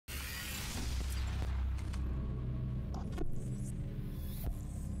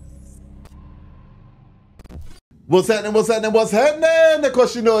What's happening? What's happening? What's happening? Of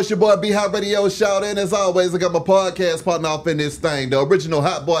course, you know it's your boy B Hot Radio Shout. And as always, I got my podcast partner off in this thing, the original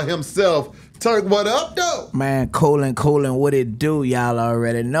hot boy himself, Turk. What up, though? Man, coolin', what it do? Y'all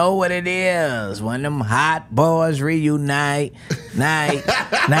already know what it is. When them hot boys reunite, night.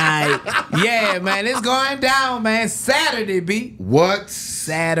 Yeah, man, it's going down, man. Saturday, B. What?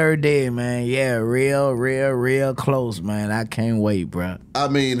 Saturday, man. Yeah, real close, man. I can't wait, bro. I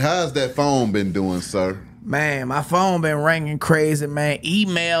mean, how's that phone been doing, sir? Man, my phone been ringing crazy, man.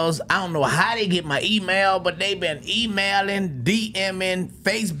 Emails, I don't know how they get my email, but they been emailing, DMing,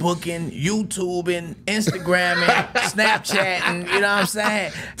 Facebooking, YouTubing, Instagramming, Snapchatting, you know what I'm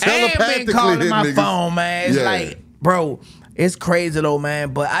saying? And been calling my phone, man. It's like, bro, it's crazy though,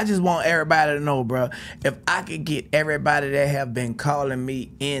 man. But I just want everybody to know, bro, if I could get everybody that have been calling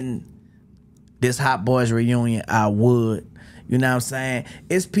me in this Hot Boys reunion, I would. You know what I'm saying?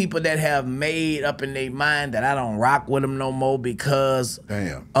 It's people that have made up in their mind that I don't rock with them no more because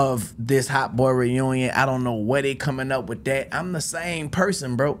of this Hot Boy reunion. I don't know where they coming up with that. I'm the same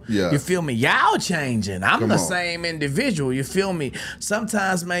person, bro. Yeah. You feel me? Y'all changing. I'm the same individual. You feel me?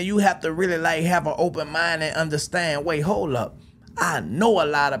 Sometimes, man, you have to really like have an open mind and understand, wait, hold up. I know a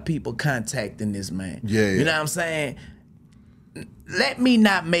lot of people contacting this man. Yeah. You know what I'm saying? Let me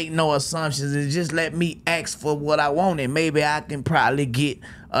not make no assumptions and just let me ask for what I want, and maybe I can probably get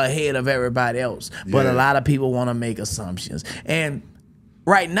ahead of everybody else. But a lot of people want to make assumptions. And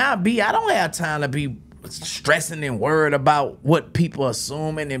right now, B, I don't have time to be stressing and worried about what people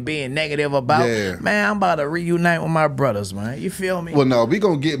assuming and being negative about. Man, I'm about to reunite with my brothers, man. You feel me? Well, no, we're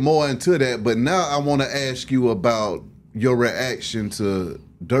going to get more into that. But now I want to ask you about your reaction to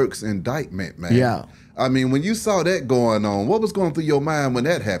Durk's indictment, man. Yeah. I mean, when you saw that going on, what was going through your mind when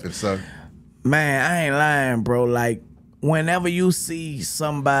that happened, sir? Man, I ain't lying, bro. Like, whenever you see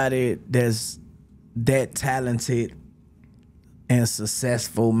somebody that's that talented and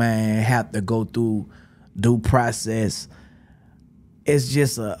successful, man, have to go through due process, it's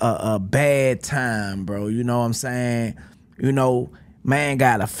just a bad time, bro. You know what I'm saying? You know, man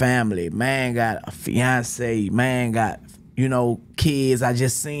got a family, man got a fiance, man got, you know, kids. I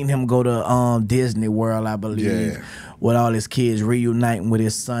just seen him go to Disney World, I believe, with all his kids, reuniting with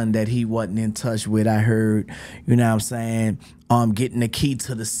his son that he wasn't in touch with, I heard. You know what I'm saying? Getting the key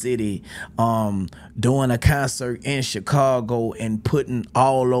to the city, doing a concert in Chicago and putting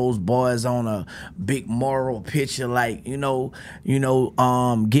all those boys on a big moral picture, like, you know,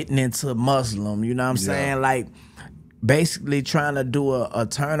 getting into Muslim, you know what I'm saying? Like, basically trying to do a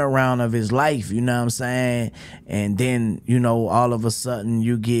turnaround of his life, you know what I'm saying? And then, you know, all of a sudden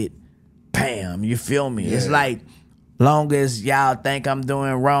you get, bam, you feel me? It's like, long as y'all think I'm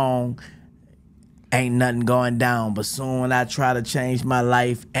doing wrong, ain't nothing going down. But soon when I try to change my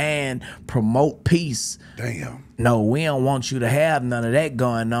life and promote peace, no, we don't want you to have none of that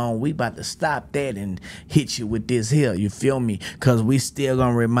going on. We about to stop that and hit you with this here, you feel me? Because we still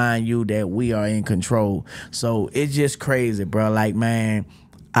gonna remind you that we are in control. So it's just crazy, bro. Like, man,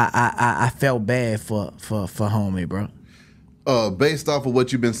 I felt bad for homie, bro. Based off of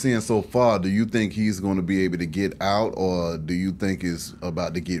what you've been seeing so far, do you think he's going to be able to get out, or do you think it's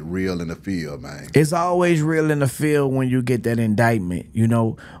about to get real in the field, man? It's always real in the field when you get that indictment, you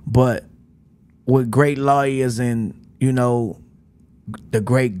know, but with great lawyers and, you know, the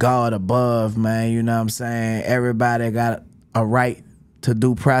great God above, man, you know what I'm saying? Everybody got a right to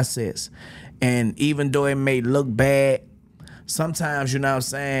due process. And even though it may look bad, sometimes, you know what I'm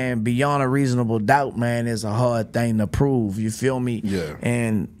saying, beyond a reasonable doubt, man, is a hard thing to prove. You feel me? Yeah.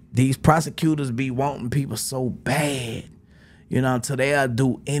 And these prosecutors be wanting people so bad, you know, until they'll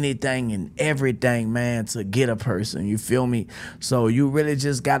do anything and everything, man, to get a person. You feel me? So you really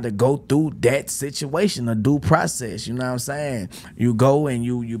just got to go through that situation, a due process. You know what I'm saying? You go and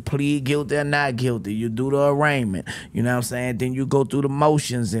you plead guilty or not guilty. You do the arraignment. You know what I'm saying? Then you go through the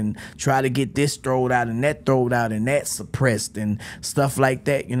motions and try to get this thrown out and that thrown out and that suppressed and stuff like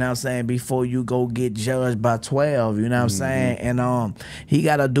that. You know what I'm saying? Before you go get judged by 12. You know what I'm saying? And he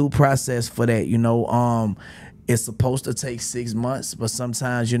got a due process for that. You know, it's supposed to take 6 months, but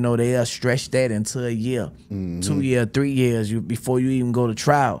sometimes, you know, they'll stretch that into a year, 2 years, 3 years before you even go to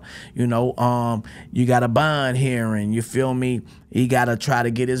trial. You know, you got a bond hearing, you feel me? He got to try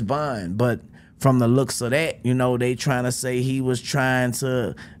to get his bond. But from the looks of that, you know, they trying to say he was trying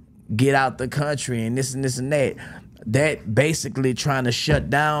to get out the country and this and this and that. That basically trying to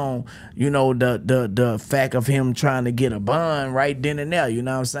shut down, you know, the fact of him trying to get a bond right then and there. You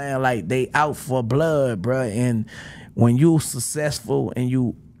know what I'm saying? Like, they out for blood, bruh. And when you successful and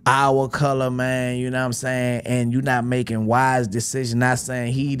you our color, man, you know what I'm saying, and you not making wise decisions, not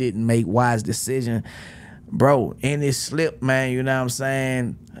saying he didn't make wise decision, bro, any slip, man, you know what I'm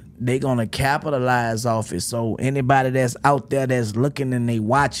saying, they gonna capitalize off it. So anybody that's out there that's looking and they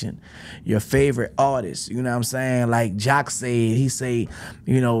watching your favorite artist, you know what I'm saying, like Jock said, he say,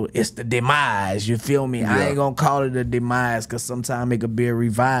 you know, it's the demise, you feel me? I ain't gonna call it a demise, because sometimes it could be a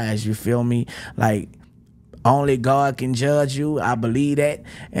revise, you feel me? Like, only God can judge you. I believe that.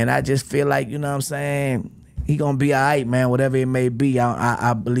 And I just feel like, you know what I'm saying, he gonna be all right, man, whatever it may be.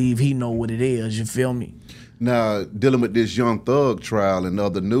 I believe he know what it is, you feel me? Now, dealing with this Young Thug trial and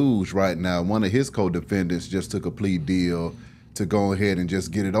other news right now, one of his co-defendants just took a plea deal to go ahead and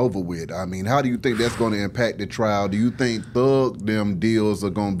just get it over with. I mean, how do you think that's going to impact the trial? Do you think Thug, them deals are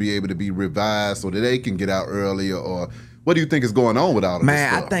going to be able to be revised so that they can get out earlier, or what do you think is going on with all of this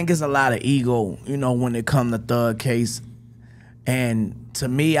stuff? Man, I think it's a lot of ego, you know, when it comes to Thug case. And to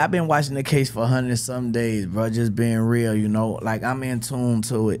me, I've been watching the case for 100-some days, bro, just being real, you know. Like, I'm in tune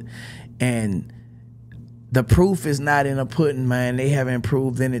to it. And the proof is not in the pudding, man. They haven't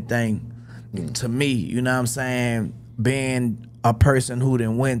proved anything to me, you know what I'm saying? Being a person who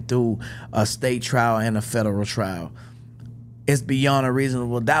done went through a state trial and a federal trial, it's beyond a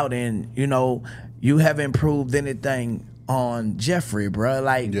reasonable doubt. And, you know, you haven't proved anything on Jeffrey, bro.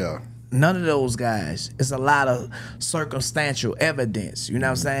 Like, none of those guys. It's a lot of circumstantial evidence, you know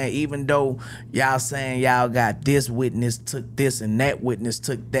what I'm saying? Even though y'all saying y'all got this witness took this and that witness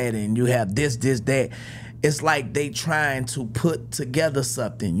took that, and you have this, that. It's like they trying to put together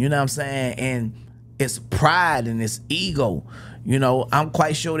something, you know what I'm saying? And it's pride and it's ego. You know, I'm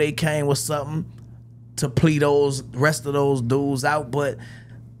quite sure they came with something to plea those rest of those dudes out, but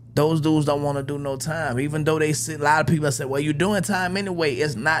those dudes don't want to do no time. Even though they sit, a lot of people say, well, you're doing time anyway.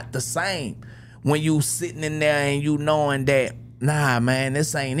 It's not the same when you sitting in there and you knowing that, nah, man,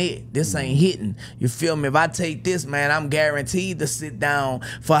 this ain't it. This ain't hitting. You feel me? If I take this, man, I'm guaranteed to sit down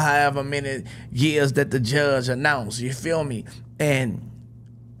for however many years that the judge announced. You feel me? And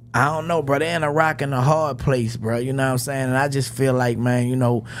I don't know, bro. They're in a rock and a hard place, bro. You know what I'm saying? And I just feel like, man, you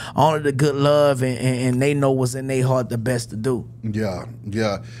know, only the good love and they know what's in their heart the best to do. Yeah.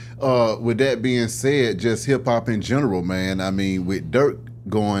 With that being said, just hip-hop in general, man. I mean, with Durk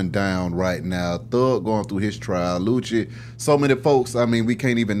going down right now, Thug going through his trial, Lucci, so many folks, I mean, we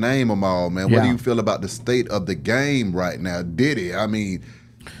can't even name them all, man. What do you feel about the state of the game right now? Diddy, I mean,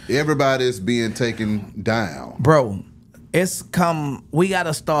 everybody's being taken down. Bro, we got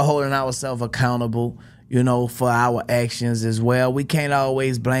to start holding ourselves accountable, you know, for our actions as well. We can't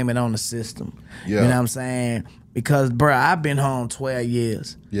always blame it on the system. You know what I'm saying? Because, bro, I've been home 12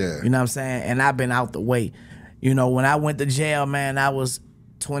 years. You know what I'm saying? And I've been out the way. You know, when I went to jail, man, I was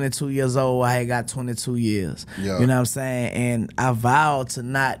 22 years old. I had got 22 years. You know what I'm saying? And I vowed to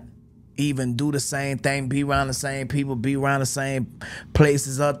not even do the same thing, be around the same people, be around the same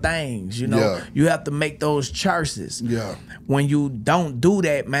places or things, you know? You have to make those choices. When you don't do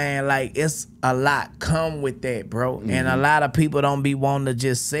that, man, like, it's a lot come with that, bro. And a lot of people don't be wanting to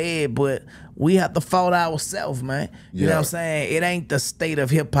just say it, but we have to fault ourselves, man. You know what I'm saying? It ain't the state of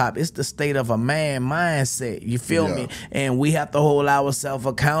hip-hop. It's the state of a man mindset. You feel me? And we have to hold ourselves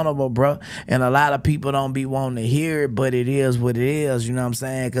accountable, bro. And a lot of people don't be wanting to hear it, but it is what it is. You know what I'm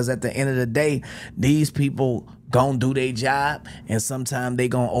saying? Because at the end of the day, these people gonna do their job, and sometimes they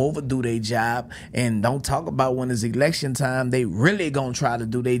gonna overdo their job. And don't talk about when it's election time, they really gonna try to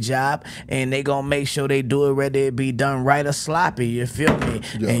do their job, and they gonna make sure they do it whether it be done right or sloppy. You feel me?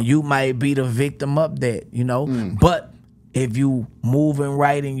 And you might be the victim of that, you know. But if you moving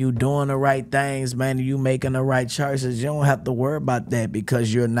right and you doing the right things, man, and you making the right choices, you don't have to worry about that,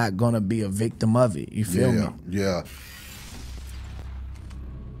 because you're not gonna be a victim of it. You feel me?